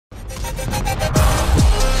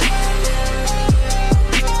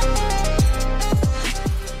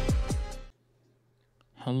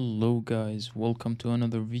Hello guys, welcome to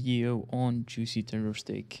another video on Juicy Tender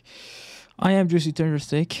Steak. I am Juicy Tender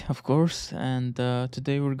Steak, of course, and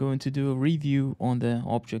today we're going to do a review on the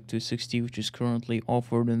Obj.260, which is currently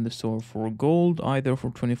offered in the store for gold, either for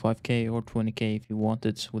 25k or 20k if you want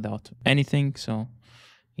it without anything. So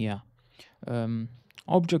yeah, um,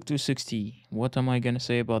 Obj.260, what am I gonna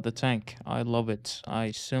say about the tank? I love it.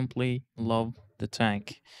 I simply love the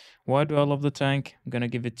tank. Why do I love the tank? I'm gonna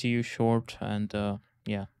give it to you short and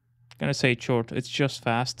yeah, gonna say it short. It's just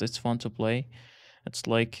fast. It's fun to play. It's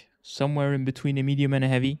like somewhere in between a medium and a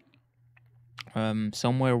heavy.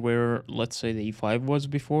 Somewhere where let's say the E5 was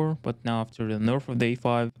before, but now after the nerf of the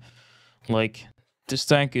E5, like this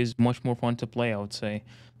tank is much more fun to play, I would say,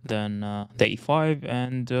 than the E5.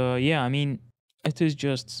 And yeah, I mean, it is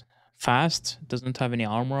just fast. It doesn't have any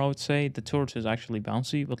armor, I would say. The turret is actually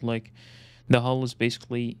bouncy, but like the hull is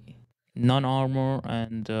basically non-armor,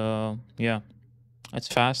 and yeah, it's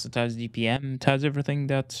fast. It has DPM. It has everything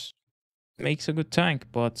that makes a good tank.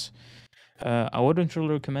 But I wouldn't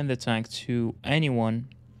really recommend the tank to anyone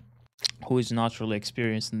who is not really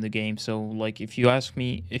experienced in the game. So, like, if you ask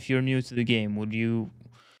me if you're new to the game,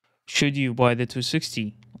 should you buy the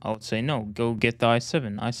 260? I would say no. Go get the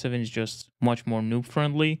i7. i7 is just much more noob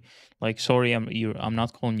friendly. Like, sorry, I'm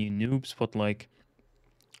not calling you noobs, but like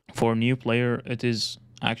for a new player, it is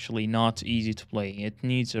actually not easy to play. It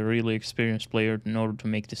needs a really experienced player in order to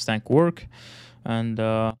make this tank work. And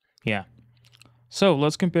yeah. So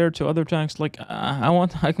let's compare it to other tanks. Like I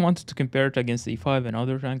wanted to compare it against the E5 and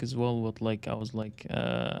other tank as well. But like I was like,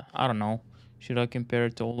 I don't know. Should I compare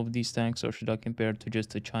it to all of these tanks, or should I compare it to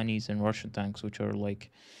just the Chinese and Russian tanks, which are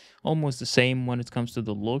like almost the same when it comes to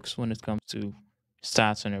the looks, when it comes to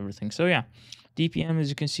stats and everything. So yeah, DPM, as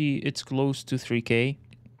you can see, it's close to 3k.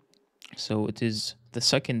 So it is the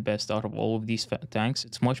second best out of all of these tanks.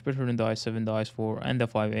 It's much better than the i7, the i4, and the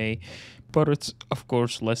 5A, but it's of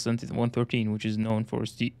course less than the 113, which is known for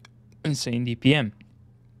its insane DPM.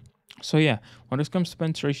 So yeah, when it comes to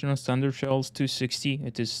penetration on standard shells, 260,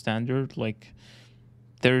 it is standard. Like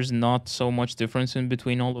there's not so much difference in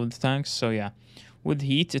between all of the tanks. So yeah, with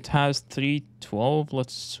heat, it has 312.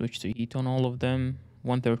 Let's switch to heat on all of them.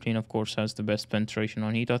 113, of course, has the best penetration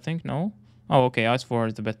on heat, I think. No? Oh, okay. IS4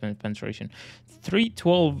 has the best penetration.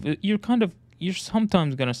 312, you're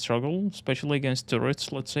sometimes gonna struggle, especially against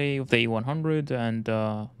turrets, let's say, of the A100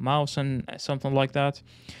 and mouse and something like that.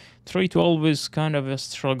 312 is kind of a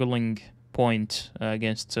struggling point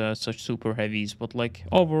against such super heavies, but like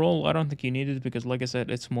overall, I don't think you need it because, like I said,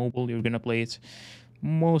 it's mobile. You're gonna play it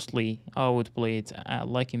mostly. I would play it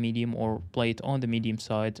like a medium or play it on the medium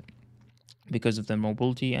side because of the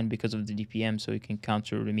mobility and because of the DPM, so you can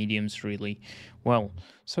counter the mediums really well.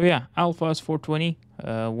 So yeah, Alpha is 420,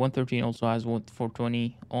 113 also has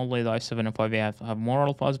 420. Only the i7 and 5A have more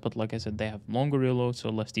alphas, but like I said, they have longer reload, so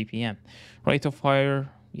less DPM. Rate of fire,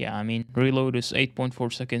 yeah, I mean, reload is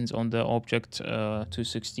 8.4 seconds on the Object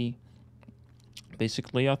 260.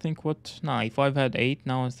 Basically, I think if I've had 8,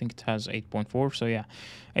 now I think it has 8.4. So yeah,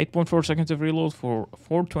 8.4 seconds of reload for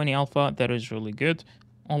 420 alpha. That is really good.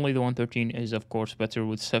 Only the 113 is of course better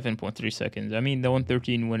with 7.3 seconds. I mean, the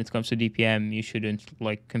 113 when it comes to DPM, you shouldn't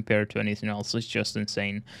like compare it to anything else. It's just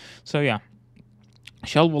insane. So yeah,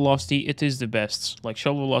 shell velocity, it is the best. Like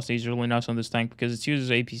shell velocity is really nice on this tank because it uses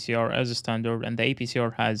APCR as a standard, and the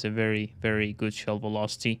APCR has a very, very good shell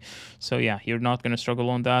velocity. So yeah, you're not gonna struggle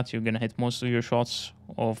on that. You're gonna hit most of your shots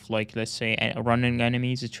of, like, let's say running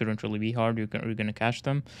enemies. It shouldn't really be hard. You're gonna catch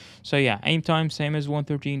them. So yeah, aim time same as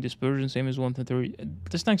 113, dispersion same as 113.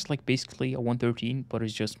 This tank's like basically a 113, but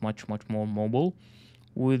it's just much more mobile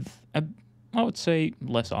with a, I would say,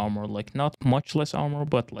 less armor. Like not much less armor,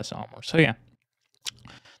 but less armor. So yeah.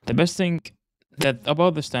 The best thing that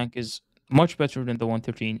about this tank is much better than the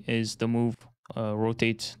 113 is the move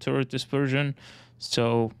rotate turret dispersion.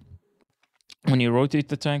 So when you rotate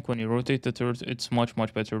the tank, when you rotate the turret, it's much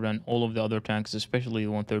better than all of the other tanks, especially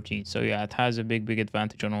the 113. So yeah, it has a big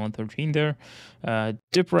advantage on 113 there.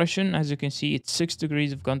 Depression, as you can see, it's 6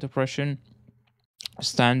 degrees of gun depression.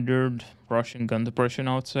 Standard Russian gun depression,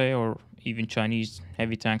 I would say, or even Chinese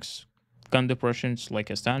heavy tanks gun depressions like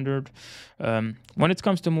a standard. When it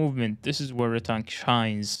comes to movement, this is where the tank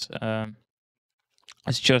shines.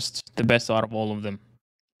 It's just the best out of all of them.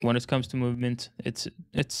 When it comes to movement, it's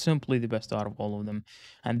simply the best out of all of them,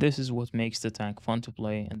 and this is what makes the tank fun to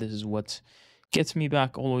play, and this is what gets me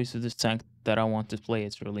back always to this tank that I want to play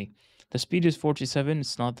it really. The speed is 47.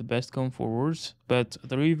 It's not the best going forwards, but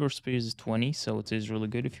the reverse speed is 20, so it is really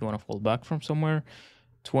good if you want to fall back from somewhere.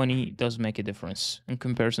 20 does make a difference in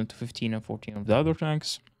comparison to 15 and 14 of the other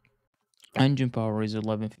tanks. Engine power is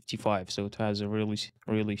 1155, so it has a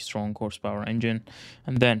really strong horsepower engine.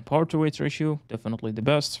 And then power to weight ratio, definitely the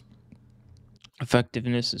best.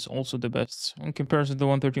 Effectiveness is also the best. In comparison to the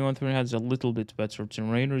 131, has a little bit better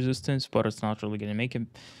terrain resistance, but it's not really going to make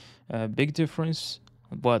a big difference.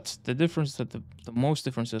 But the difference the most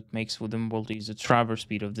difference that makes with the multi is the traverse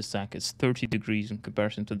speed of this tank. It's 30 degrees in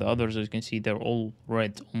comparison to the others. As you can see, they're all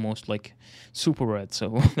red, almost like super red.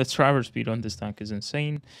 So the traverse speed on this tank is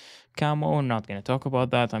insane. Camo, I'm not gonna talk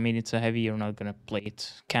about that. I mean, it's a heavy. You're not gonna play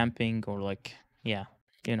it camping or like, yeah,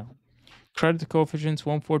 you know. Credit coefficient's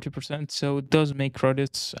 140%, so it does make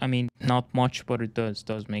credits. I mean, not much, but it does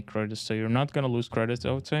make credits. So you're not gonna lose credits,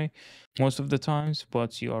 I would say, most of the times,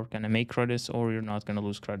 but you are gonna make credits or you're not gonna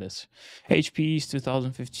lose credits. HP is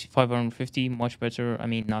 2550, much better. I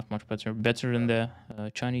mean, not much better, better than the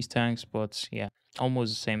Chinese tanks, but yeah,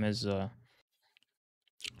 almost the same as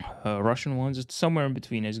Russian ones. It's somewhere in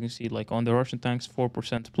between. As you can see, like on the Russian tanks,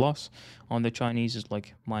 4% plus. On the Chinese is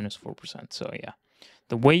like minus 4%. So yeah.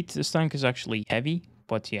 The weight, this tank is actually heavy,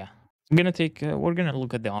 but yeah. We're gonna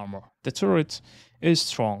look at the armor. The turret is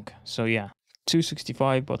strong, so yeah.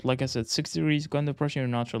 265, but like I said, 6 degrees gun depression, you're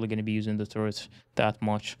not really gonna be using the turret that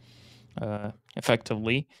much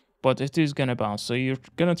effectively, but it is gonna bounce. So you're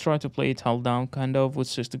gonna try to play it held down kind of with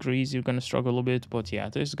 6 degrees, you're gonna struggle a bit, but yeah,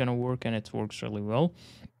 this is gonna work and it works really well.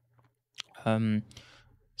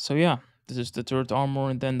 So yeah, this is the third armor,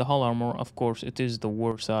 and then the hull armor, of course, it is the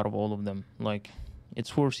worst out of all of them. Like,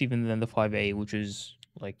 it's worse even than the 5A, which is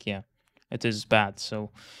like, yeah, it is bad. So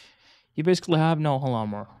you basically have no hull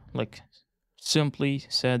armor. Like, simply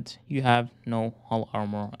said, you have no hull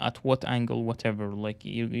armor at what angle, whatever. Like,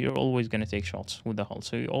 you're always gonna take shots with the hull,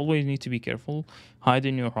 so you always need to be careful. Hide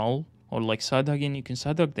in your hull. Or like side hugging, you can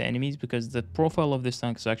side hug the enemies because the profile of this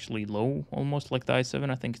tank is actually low, almost like the i7.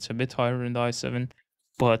 I think it's a bit higher in the i7.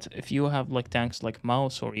 But if you have like tanks like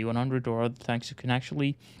Mouse or E100 or other tanks, you can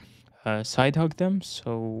actually side hug them,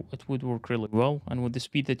 so it would work really well. And with the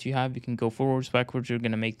speed that you have, you can go forwards, backwards, you're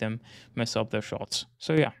gonna make them mess up their shots.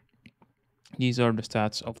 So yeah, these are the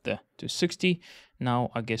stats of the 260.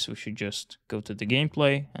 Now I guess we should just go to the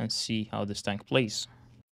gameplay and see how this tank plays.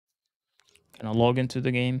 Gonna log into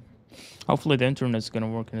the game. Hopefully the internet's gonna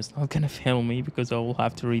work and it's not gonna fail me because I will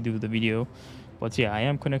have to redo the video. But yeah, I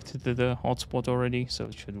am connected to the hotspot already, so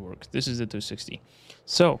it should work. This is the 260.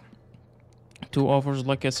 So, two offers,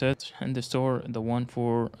 like I said, in the store. The one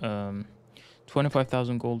for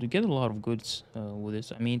 25,000 gold. You get a lot of goods with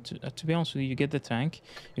this. I mean, to be honest with you, you get the tank,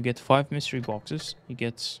 you get 5 mystery boxes, you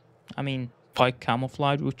get, I mean, 5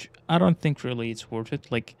 camouflage, which I don't think really it's worth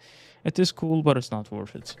it. Like, it is cool, but it's not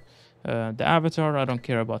worth it. The avatar, I don't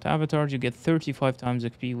care about avatars. You get 35 times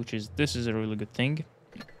XP, which is, this is a really good thing.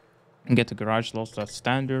 You get the garage loss, that's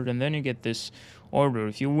standard, and then you get this order.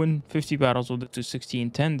 If you win 50 battles with the 260 in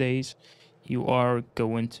 10 days, you are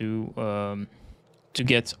going to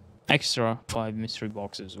get extra 5 mystery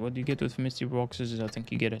boxes. What do you get with mystery boxes is I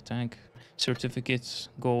think you get a tank, certificates,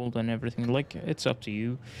 gold, and everything. Like, it's up to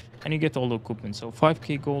you, and you get all the equipment. So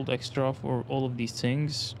 5k gold extra for all of these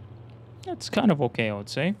things. That's kind of okay, I would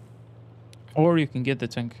say. Or you can get the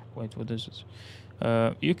tank. Wait, what is this?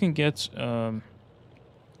 You can get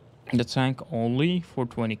the tank only for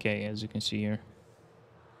 20k, as you can see here.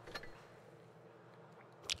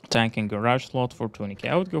 Tank and garage slot for 20k.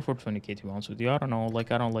 I would go for 20k, to be honest with you. I don't know,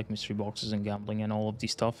 like, I don't like mystery boxes and gambling and all of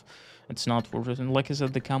these stuff. It's not worth it. And like I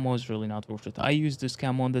said, the camo is really not worth it. I use this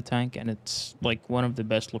camo on the tank, and it's like one of the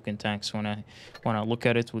best looking tanks. When I look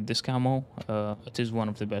at it with this camo, it is one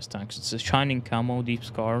of the best tanks. It's a shining camo, deep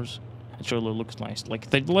scars. It really looks nice.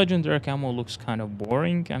 Like, the legendary camo looks kind of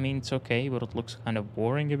boring. I mean, it's okay, but it looks kind of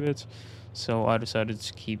boring a bit. So I decided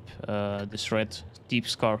to keep this red deep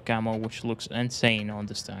scar camo, which looks insane on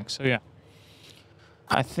this tank. So yeah,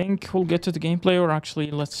 I think we'll get to the gameplay, or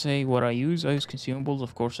actually, let's say what I use. I use consumables,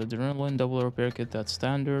 of course, adrenaline, double repair kit, that's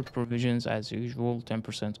standard. Provisions, as usual,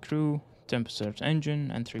 10% crew, 10%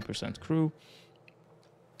 engine, and 3% crew.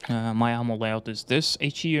 My ammo layout is this.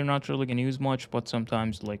 HE, you're not really gonna use much, but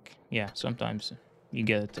sometimes, like, yeah, sometimes you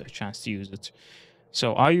get a chance to use it.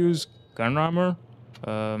 So I use gun armor,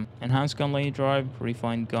 enhanced gun lane drive,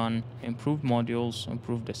 refined gun, improved modules,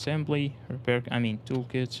 improved assembly,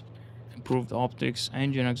 toolkits, improved optics,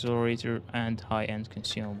 engine accelerator, and high-end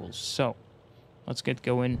consumables. So let's get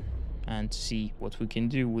going and see what we can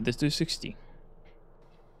do with this 260.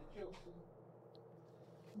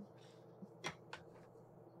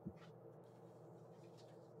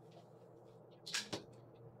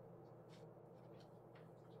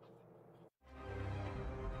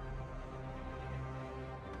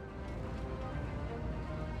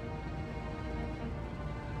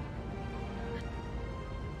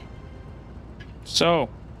 So,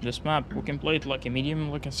 this map, we can play it like a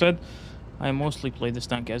medium, like I said. I mostly play this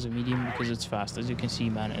tank as a medium because it's fast. As you can see,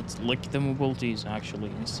 man, it's like the mobility is actually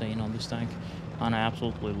insane on this tank. And I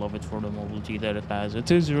absolutely love it for the mobility that it has.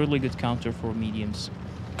 It is a really good counter for mediums.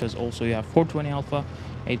 Because also you have 420 alpha,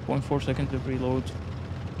 8.4 seconds of reload.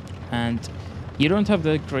 And you don't have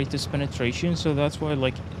the greatest penetration, so that's why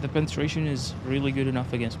like the penetration is really good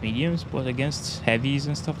enough against mediums, but against heavies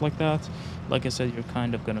and stuff like that, like I said, you're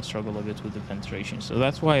kind of gonna struggle a bit with the penetration. So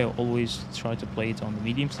that's why I always try to play it on the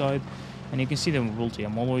medium side. And you can see the mobility,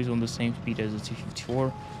 I'm always on the same speed as the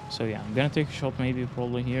T-54. So yeah, I'm gonna take a shot maybe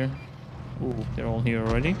probably here. Ooh, they're all here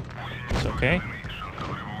already. It's okay.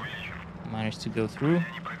 Managed to go through.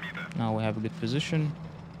 Now we have a good position.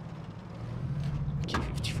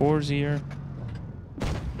 T-54's here.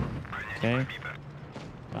 Okay.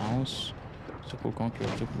 Bounce. Super Conqueror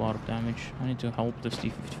took a lot of damage. I need to help this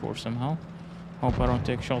T-54 somehow. Hope I don't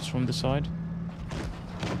take shots from the side.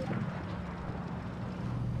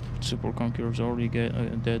 Super Conqueror's already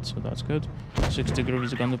dead, so that's good. 6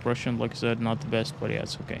 degrees gun depression, like I said, not the best, but yeah,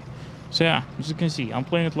 it's okay. So yeah, as you can see, I'm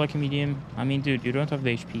playing it like a medium. I mean, dude, you don't have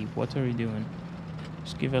the HP. What are you doing?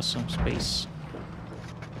 Just give us some space.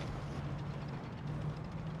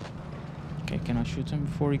 Okay, can I shoot him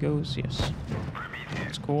before he goes? Yes.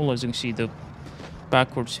 That's cool. As you can see, the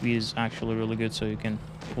backward speed is actually really good, so you can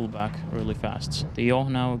pull back really fast. The yaw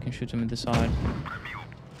now, we can shoot him in the side.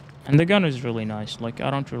 And the gun is really nice. Like,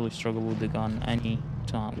 I don't really struggle with the gun any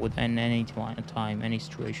time, any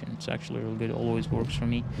situation. It's actually really good. It always works for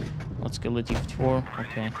me. Let's kill the T-54.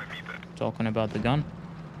 Okay. Talking about the gun.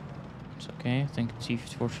 It's okay. I think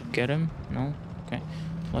T-54 should get him. No? Okay.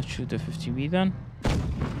 Let's shoot the 50B then.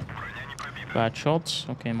 Bad shots.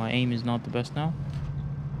 Okay, my aim is not the best now.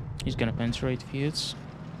 He's gonna penetrate if he hits.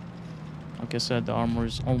 Like I said, the armor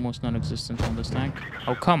is almost non-existent on this tank.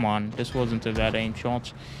 Oh, come on. This wasn't a bad aim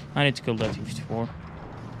shot. I need to kill that T-54.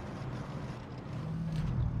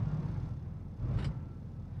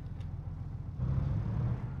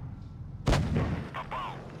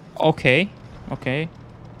 Okay. Okay.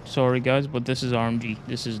 Sorry, guys, but this is RMG.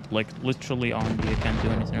 This is, like, literally RMG. I can't do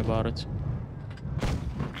anything about it.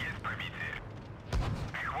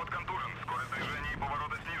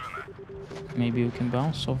 Maybe we can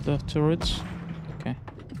bounce off the turrets. Okay.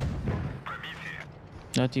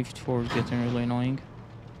 That T-54 is getting really annoying.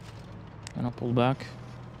 Gonna pull back.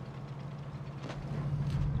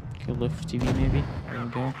 Kill the 50B maybe. There we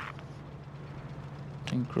go. I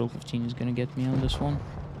think Grill 15 is gonna get me on this one.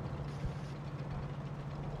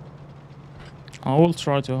 I will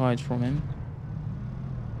try to hide from him.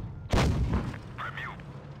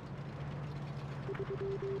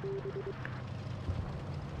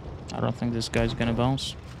 I don't think this guy's gonna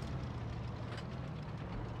bounce.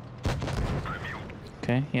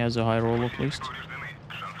 Okay, he has a high roll at least.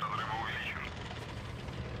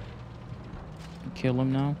 Kill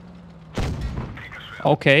him now.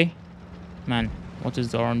 Okay. Man, what is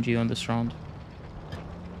the RMG on this round?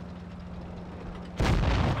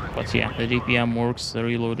 But yeah, the DPM works, the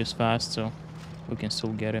reload is fast, so we can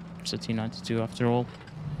still get it. It's a T92 after all.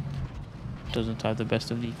 Doesn't have the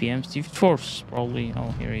best of DPMs. T-4's probably...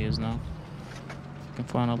 Oh, here he is now. Can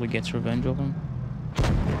finally get revenge of him.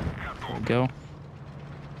 There we go.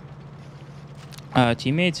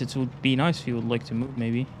 Teammates, it would be nice if you would like to move,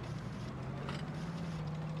 maybe.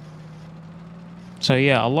 So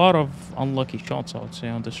yeah, a lot of unlucky shots, I would say,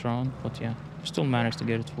 on this round. But yeah, still managed to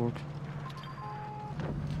get it to work.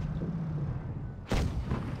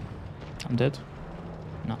 I'm dead.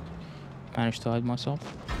 No. Managed to hide myself.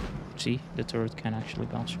 See, the turret can actually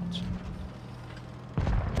bounce shots.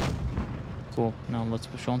 Cool. Now let's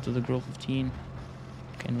push on to the Grill 15.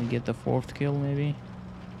 Can we get the 4th kill, maybe?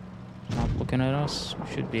 Not looking at us.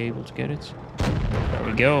 We should be able to get it. There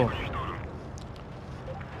we go.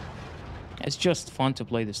 It's just fun to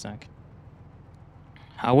play this tank.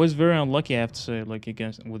 I was very unlucky, I have to say, like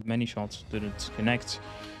against with many shots didn't connect.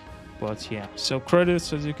 But yeah, so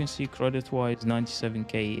credits, as you can see, credit-wise,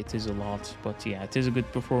 97k, it is a lot. But yeah, it is a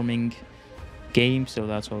good performing game, so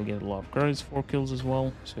that's why we get a lot of credits, 4 kills as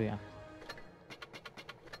well. So yeah,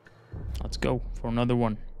 let's go for another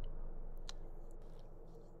one.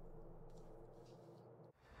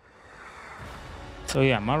 So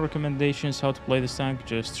yeah, my recommendations how to play this tank,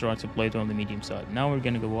 just try to play it on the medium side. Now we're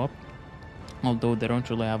gonna go up, although they don't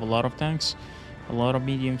really have a lot of tanks. A lot of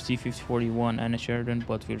mediums, T-5041 and a Sheridan,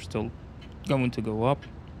 but we're still going to go up.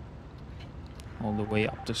 All the way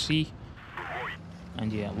up to C.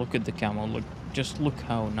 And yeah, look at the camo. Look, just look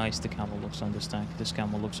how nice the camo looks on this tank. This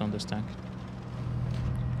camo looks on this tank.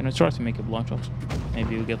 Gonna try to make a blood shot.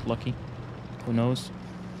 Maybe we'll get lucky. Who knows?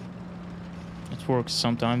 It works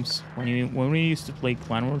sometimes. When we used to play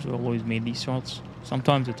Clan Wars, we always made these shots.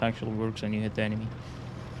 Sometimes it actually works when you hit the enemy.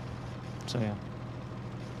 So yeah.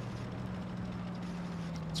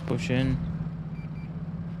 Let's push in.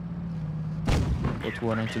 Put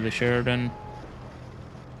one into the Sheridan.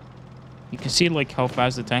 You can see like how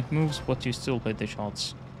fast the tank moves, but you still hit the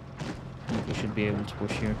shots. I think we should be able to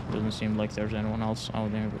push here. Doesn't seem like there's anyone else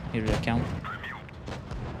out there. Here they come.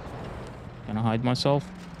 Gonna hide myself.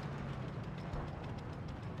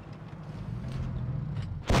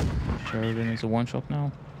 Sheridan is a one-shot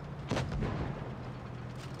now.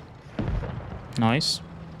 Nice.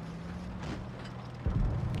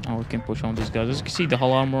 Now we can push on these guys. As you can see, the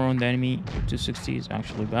hull armor on the enemy 260 is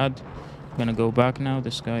actually bad. I'm gonna go back now.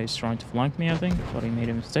 This guy is trying to flank me, I think, but he made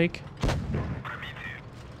a mistake.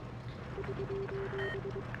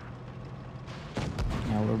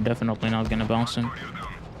 Yeah, we're definitely not gonna bounce him.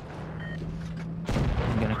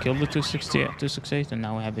 I'm gonna kill the 268, and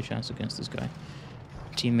now we have a chance against this guy.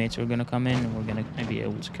 Teammates are gonna come in, and we're gonna be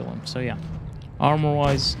able to kill him. So yeah,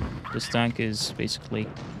 armor-wise, this tank is basically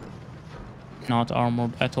not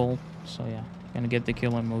armored at all. So yeah, gonna get the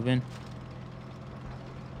kill and move in.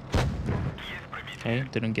 Okay,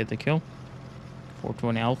 didn't get the kill.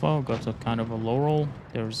 420 Alpha, got a kind of a low roll.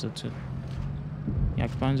 There's a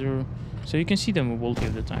Jagdpanzer. So you can see the mobility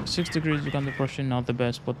of the tank. 6 degrees of gun depression, not the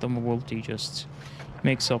best, but the mobility just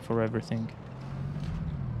makes up for everything.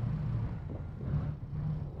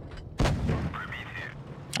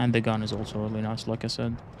 And the gun is also really nice, like I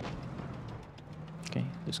said. Okay,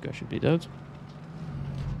 this guy should be dead.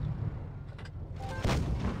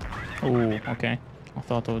 Oh, okay. I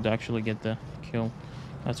thought I would actually get the kill.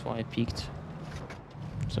 That's why I peeked.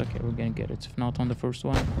 It's okay, we're gonna get it. If not on the first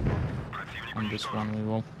one, on this one we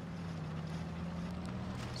will.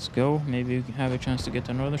 Let's go. Maybe we can have a chance to get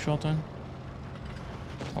another shot on.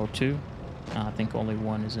 Or two. I think only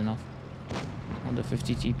one is enough. On the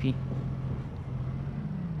 50 TP.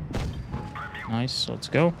 Nice, let's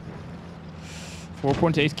go.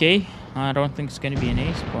 4.8k. I don't think it's gonna be an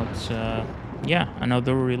ace, but yeah,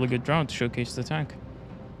 another really good round to showcase the tank.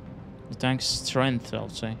 The tank's strength, I'll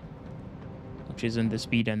say, which is in the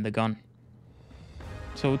speed and the gun.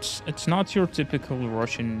 So it's not your typical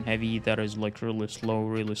Russian heavy that is like really slow,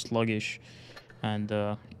 really sluggish,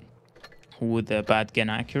 and with a bad gun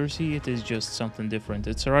accuracy. It is just something different.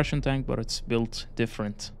 It's a Russian tank, but it's built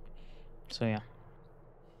different. So yeah.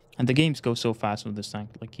 And the games go so fast with this tank,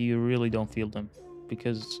 like you really don't feel them,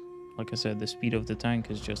 because like I said, the speed of the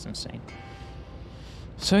tank is just insane.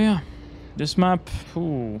 So yeah, this map,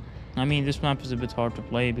 ooh, I mean, this map is a bit hard to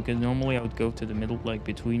play because normally I would go to the middle, like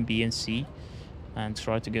between B and C, and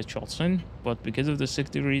try to get shots in, but because of the 6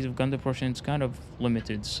 degrees of gun depression, it's kind of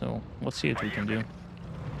limited. So let's see what we can do.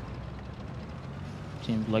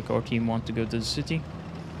 Seems like our team want to go to the city.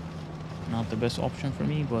 Not the best option for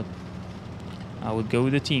me, but I would go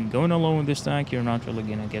with the team. Going alone with this tank, you're not really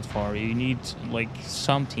gonna get far. You need like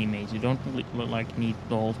some teammates. You don't like need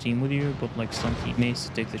the whole team with you, but like some teammates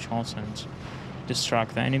to take the shots and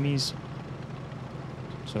distract the enemies.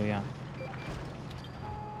 So yeah.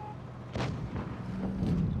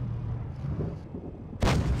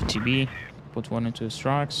 WoTB, put one into his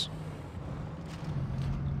tracks.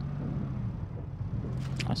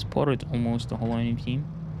 I spotted almost the whole enemy team.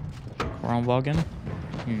 Kranwagen.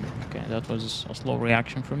 Okay, that was a slow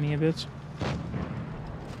reaction from me a bit.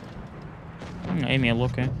 Emil,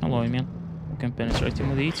 okay. Hello, Emil. We can penetrate him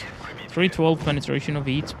with heat. 312 penetration of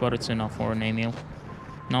heat, but it's enough for an Emil.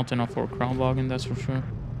 Not enough for a Kranwagen, that's for sure.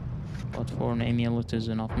 But for an Emil, it is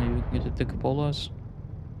enough. Maybe we can get the Cupolas.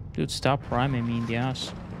 Dude, stop priming me in the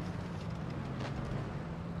ass.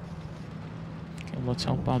 Okay, let's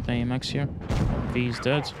help out the AMX here. V is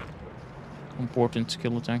dead. Important to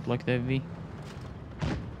kill a tank like the V.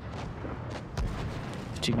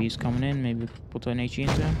 WoTB is coming in, maybe put an HE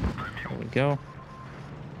into him. There we go.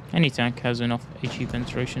 Any tank has enough HE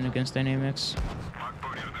penetration against an AMX.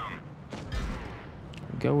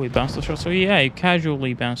 There we go, we bounced the shot. So yeah, you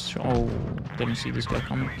casually bounce. Oh, didn't see this guy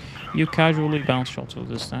coming. You casually bounce shots with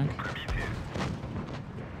this tank.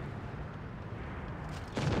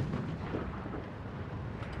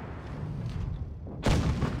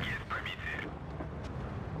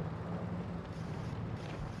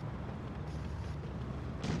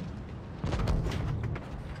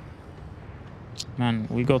 Man,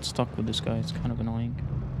 we got stuck with this guy. It's kind of annoying.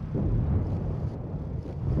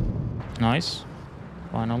 Nice.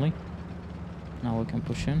 Finally. Now we can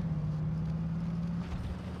push in.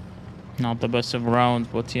 Not the best of rounds,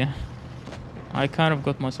 but yeah. I kind of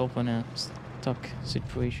got myself in a stuck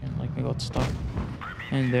situation. Like, I got stuck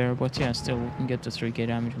in there. But yeah, still, we can get the 3k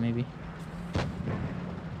damage maybe.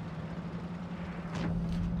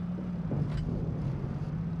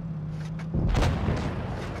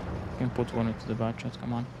 can put one into the back chat,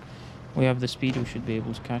 come on. We have the speed, we should be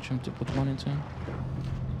able to catch him to put one into him.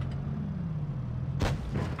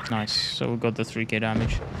 Nice, so we got the 3k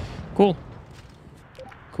damage. Cool.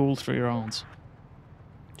 Cool 3 rounds.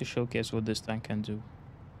 To showcase what this tank can do.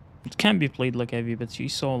 It can be played like heavy, but you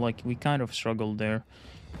saw like we kind of struggled there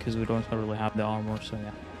because we don't really have the armor, so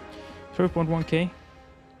yeah. 3.1k,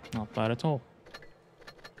 not bad at all.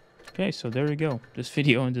 Okay, so there you go. This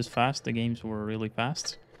video ended fast, the games were really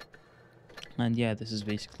fast. And yeah, this is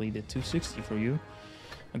basically the 260 for you.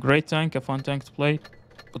 A great tank, a fun tank to play.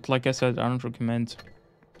 But like I said, I don't recommend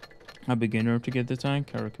a beginner to get the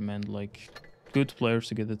tank. I recommend like good players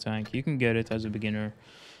to get the tank. You can get it as a beginner.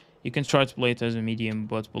 You can try to play it as a medium,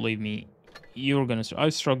 but believe me, you're gonna. I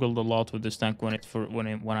struggled a lot with this tank when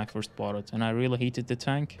I first bought it, and I really hated the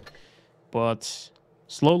tank. But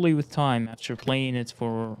slowly with time, after playing it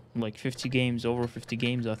for like 50 games, over 50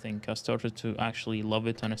 games, I think I started to actually love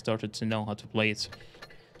it, and I started to know how to play it.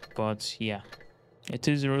 But yeah, it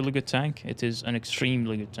is a really good tank. It is an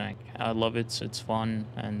extremely good tank. I love it. It's fun,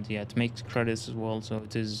 and yeah, it makes credits as well, so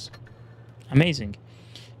it is amazing.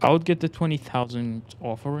 I would get the 20,000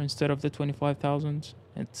 offer instead of the 25,000.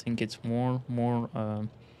 I think it's more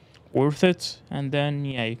worth it. And then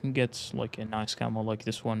yeah, you can get like a nice camo like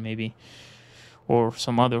this one maybe, or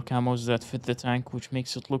some other camos that fit the tank, which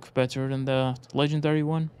makes it look better than the legendary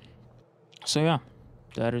one. So yeah,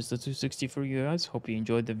 that is the 260 for you guys. Hope you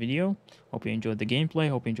enjoyed the video. Hope you enjoyed the gameplay.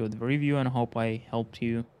 Hope you enjoyed the review, and hope I helped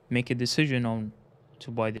you make a decision on to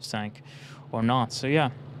buy this tank or not. So yeah,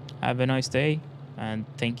 have a nice day. And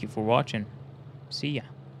thank you for watching. See ya.